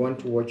if you want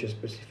to watch a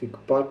specific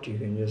part you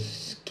can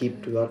just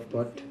skip to that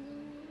part.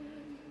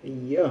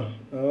 Yeah.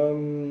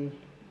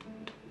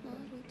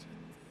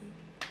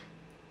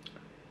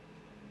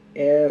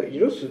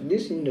 So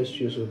this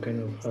industry also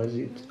kind of has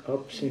its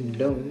ups and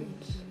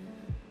downs,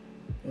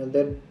 and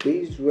that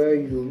days where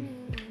you're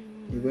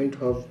going to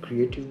have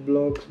creative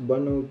blocks,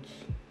 burnouts,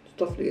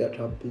 stuff like that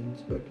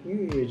happens, but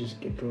you just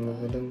get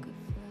over them.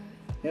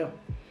 Yeah.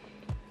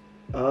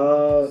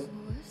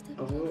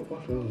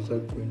 What was I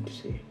going to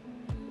say?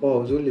 Oh,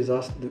 I was always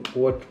asked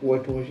what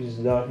is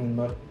that in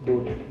that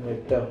board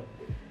right there.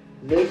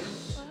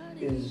 This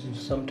is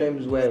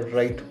sometimes where I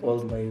write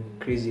all my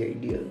crazy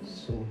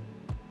ideas. So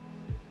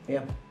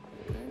yeah,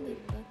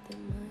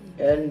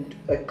 and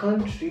I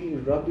can't really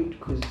rub it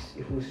because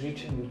it was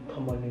written with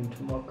permanent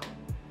marker.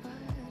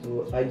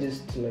 So I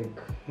just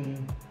like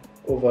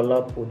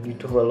overlap on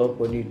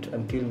it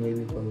until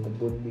maybe when the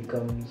board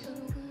becomes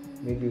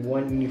maybe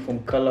one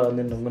uniform color, and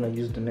then I'm gonna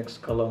use the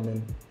next color, and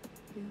then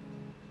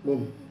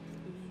boom.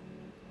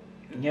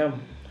 Yeah.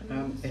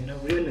 And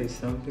I've realized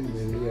something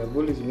really. I've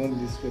always worn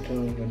this sweater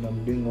when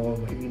I'm doing all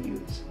my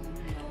videos.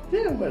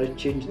 Then I'm gonna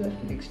change that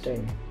next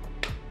time.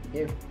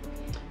 Yeah,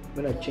 I'm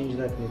gonna change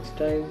that next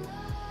time.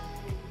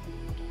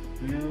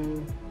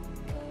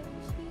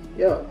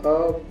 Yeah.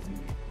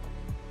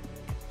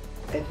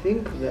 I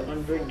think the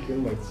Android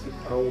game might be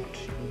out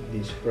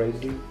this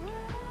Friday,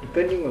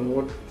 depending on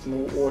what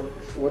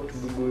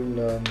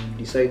Google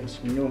decides.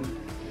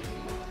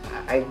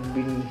 I've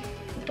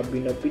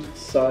been a bit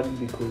sad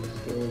because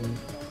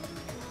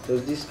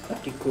there's this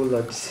article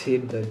that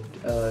said that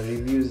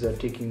reviews are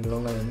taking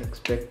longer than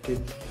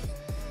expected.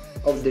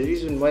 The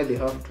reason why they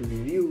have to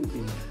review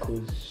is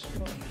because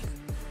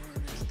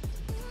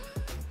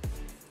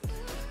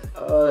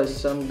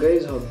some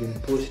guys have been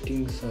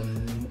posting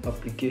some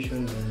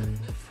applications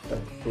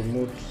that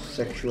promote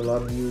sexual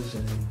abuse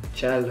and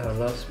child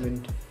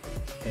harassment,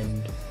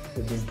 and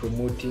they've been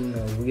promoting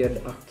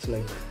weird acts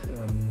like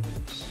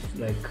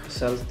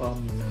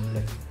self-harm, and I'm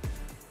like,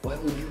 why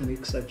would you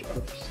make such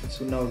apps?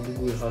 So now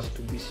Google has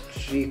to be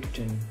strict,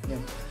 and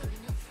yeah.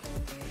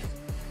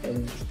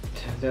 And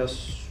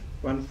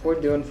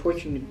the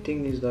unfortunate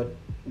thing is that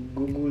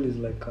Google is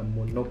like a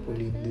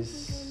monopoly in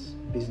this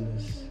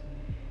business.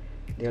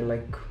 They're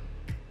like,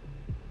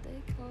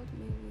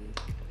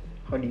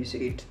 how do you say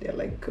it? They're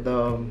like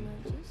the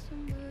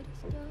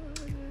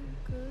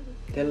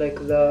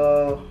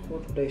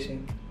what would I say?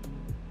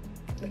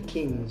 The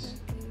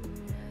kings.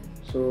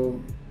 So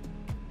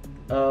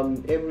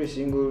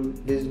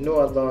there's no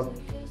other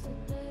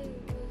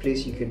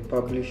place you can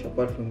publish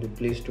apart from the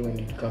Play Store when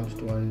it comes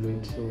to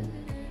Android. So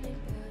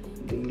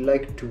they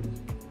like to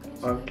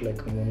act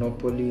like a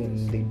monopoly,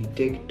 and they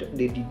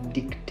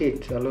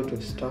dictate a lot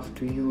of stuff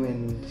to you,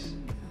 and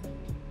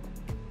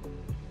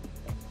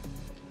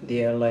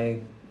they're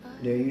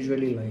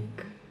usually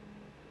like,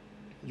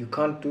 you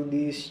can't do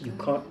this, you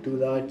can't do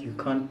that, you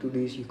can't do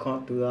this, you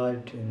can't do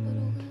that,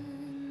 and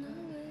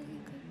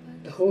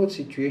the whole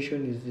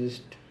situation is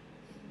just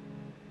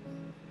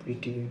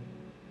pretty.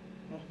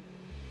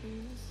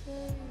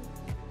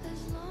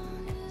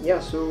 Yeah,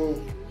 so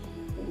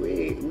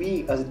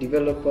we as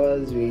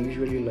developers, we're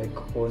usually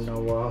like on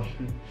our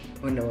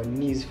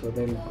knees for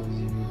them, because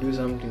if you do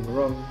something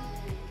wrong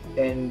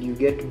and you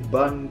get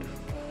banned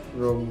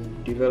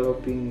from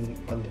developing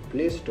on the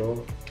Play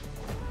Store,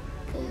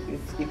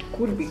 it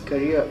could be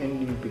career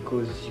ending,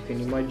 because you can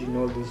imagine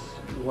all this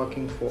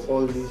working for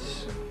all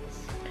this.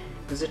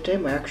 There's a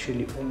time I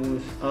actually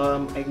almost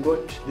I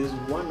got this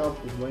one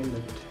app of mine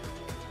that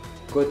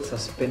got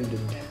suspended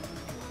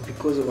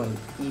because of an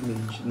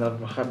image that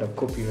had a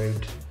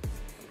copyright,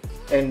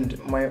 and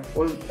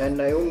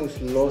I almost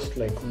lost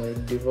like my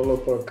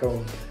developer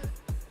account,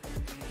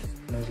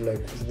 and I was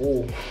like,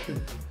 whoa.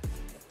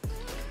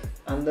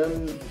 And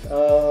then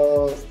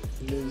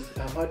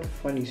I've had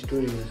funny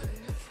stories.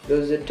 There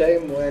was a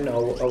time when I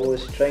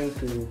was trying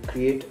to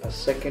create a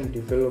second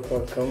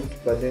developer account,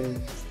 but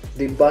then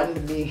they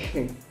banned me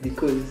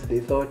because they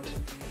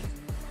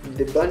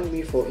banned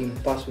me for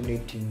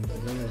impersonating,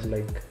 and then I was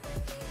like,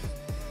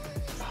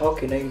 how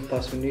can I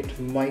impersonate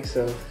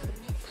myself?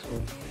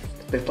 So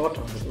they thought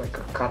I was like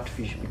a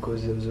catfish,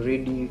 because there was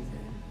already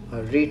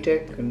a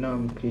Raytech, and now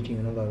I'm creating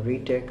another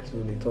Raytech,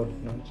 so they thought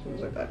no, so it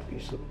was a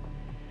catfish. So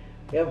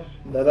yeah,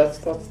 that's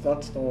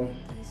the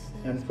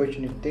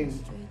unfortunate thing.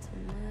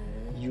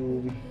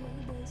 You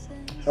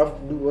have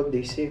to do what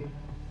they say,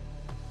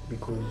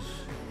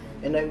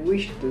 and I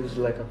wish there's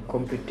like a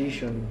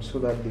competition so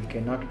that they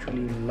can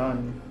actually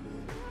learn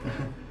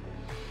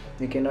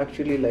they can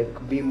actually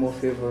like be more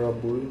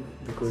favorable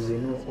because they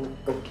know,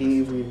 oh,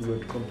 okay, we've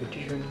got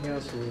competition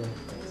here, so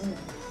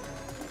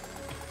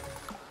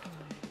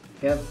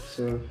yeah.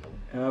 So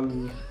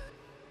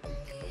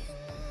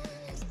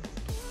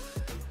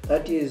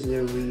that is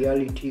the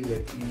reality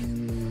that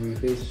we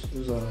face.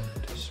 Those are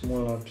the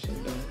small ups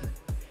and downs.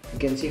 You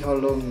can see how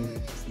long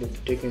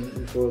they've taken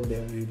before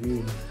they're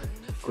reviewing,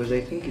 because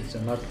I think it's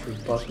an actual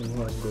person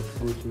who has got to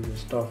go through the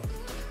stuff,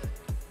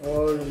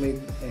 or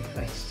maybe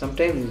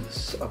sometimes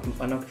it's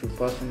an actual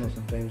person, or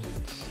sometimes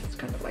it's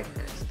kind of like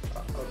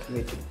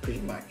automated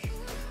pretty much.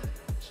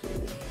 So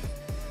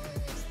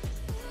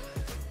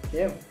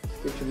yeah,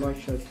 pretty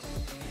much that's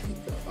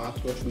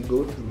what we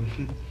go through.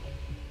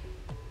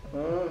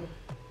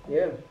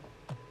 Yeah,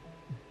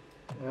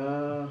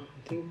 I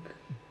think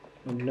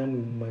I'm done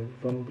with my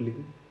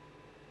rambling.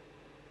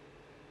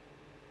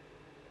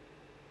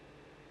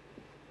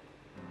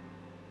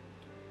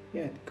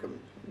 Yeah, I think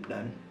I'm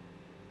done.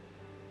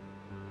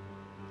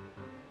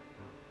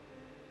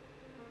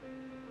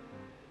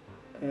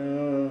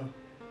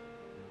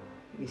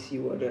 Let me see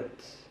what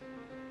else.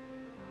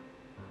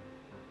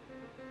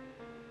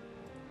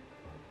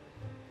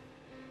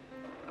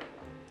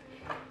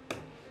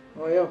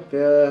 Oh yeah,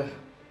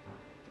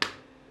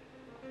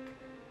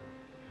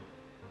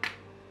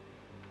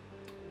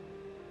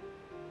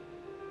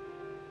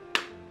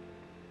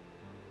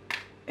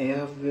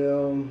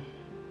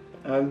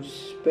 I've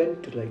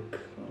spent like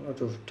a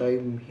lot of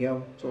time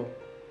here, so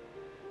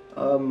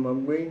I'm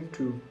going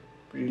to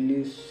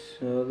release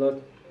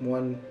that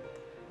one.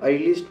 I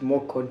released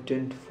more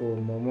content for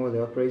Momo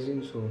the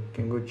Uprising, so you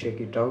can go check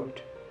it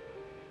out.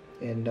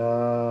 And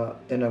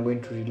then I'm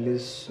going to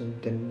release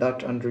then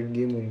that Android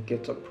game when it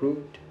gets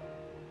approved.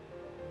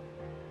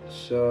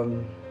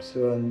 So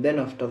and then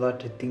after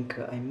that, I think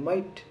I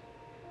might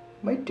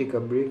take a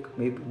break,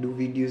 maybe do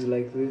videos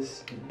like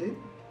this. And then,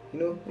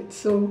 it's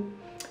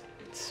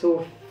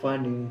so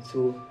fun, and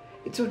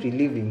it's so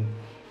relieving.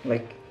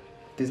 Like,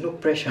 there's no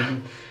pressure.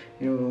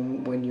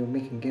 When you're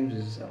making games,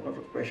 there's a lot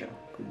of pressure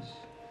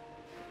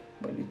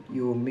but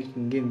you're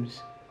making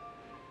games.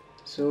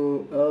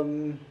 So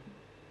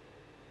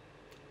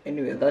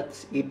anyway,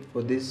 that's it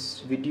for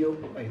this video.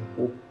 I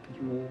hope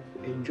you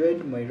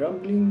enjoyed my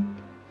rambling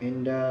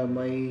and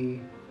my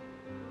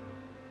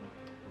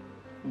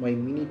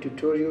mini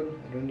tutorial.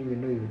 I don't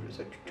even know if it was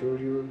a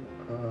tutorial.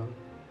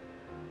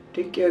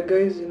 Take care,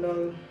 guys, and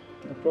I'll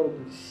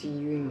probably see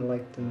you in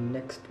like the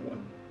next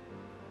one.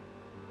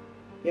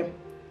 Yeah,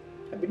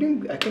 I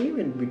can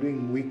even be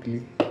doing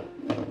weekly.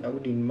 I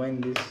wouldn't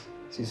mind this.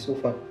 This is so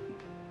fun.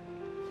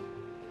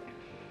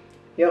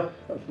 Yeah,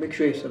 make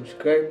sure you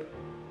subscribe.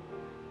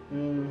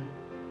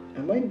 I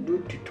might do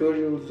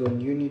tutorials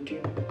on Unity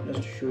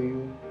just to show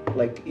you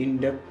like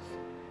in-depth,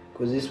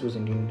 because this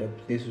wasn't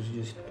in-depth. This was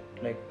just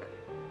like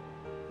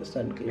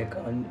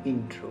an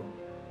intro.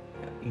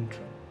 Yeah,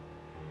 intro.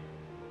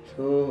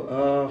 So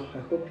I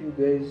hope you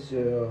guys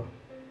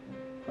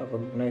have a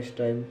nice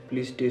time.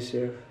 Please stay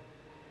safe.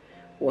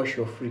 Wash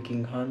your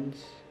freaking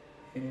hands,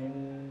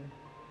 and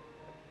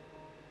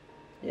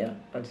yeah,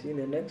 I'll see you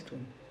in the next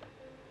one.